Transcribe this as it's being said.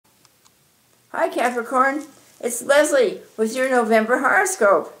Hi Capricorn, it's Leslie with your November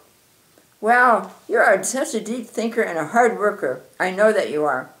horoscope. Wow, you are such a deep thinker and a hard worker. I know that you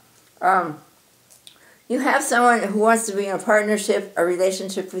are. You have someone who wants to be in a partnership, a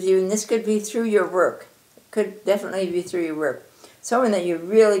relationship with you, and this could be through your work. It could definitely be through your work. Someone that you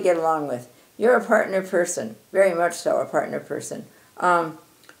really get along with. You're a partner person, very much so a partner person.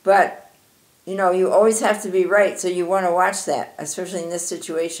 But you know, you always have to be right, so you want to watch that, especially in this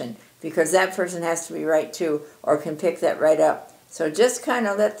situation, because that person has to be right too, or can pick that right up. So just kind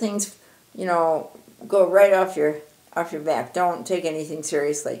of let things, you know, go right off your back. Don't take anything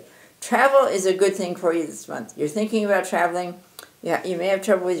seriously. Travel is a good thing for you this month. You're thinking about traveling. Yeah, you may have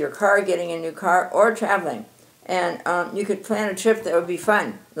trouble with your car, getting a new car, or traveling. And you could plan a trip that would be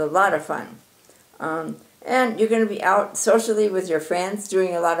fun, a lot of fun. And you're going to be out socially with your friends,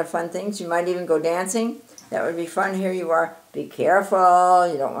 doing a lot of fun things. You might even go dancing. That would be fun. Here you are. Be careful.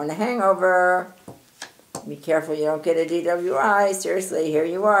 You don't want a hangover. Be careful you don't get a DWI. Seriously, here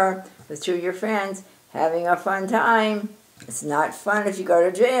you are with two of your friends having a fun time. It's not fun if you go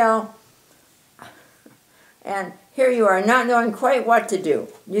to jail. And here you are not knowing quite what to do.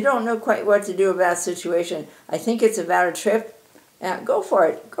 You don't know quite what to do about a situation. I think it's about a trip. Go for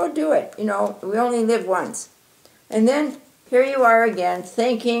it. Go do it. You know, we only live once. And then here you are again,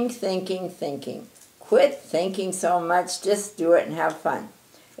 thinking. Quit thinking so much. Just do it and have fun.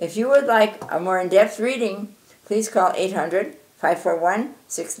 If you would like a more in-depth reading, please call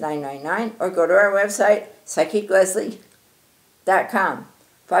 800-541-6999 or go to our website, psychicleslie.com.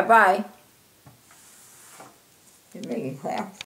 Bye-bye. You're making me laugh.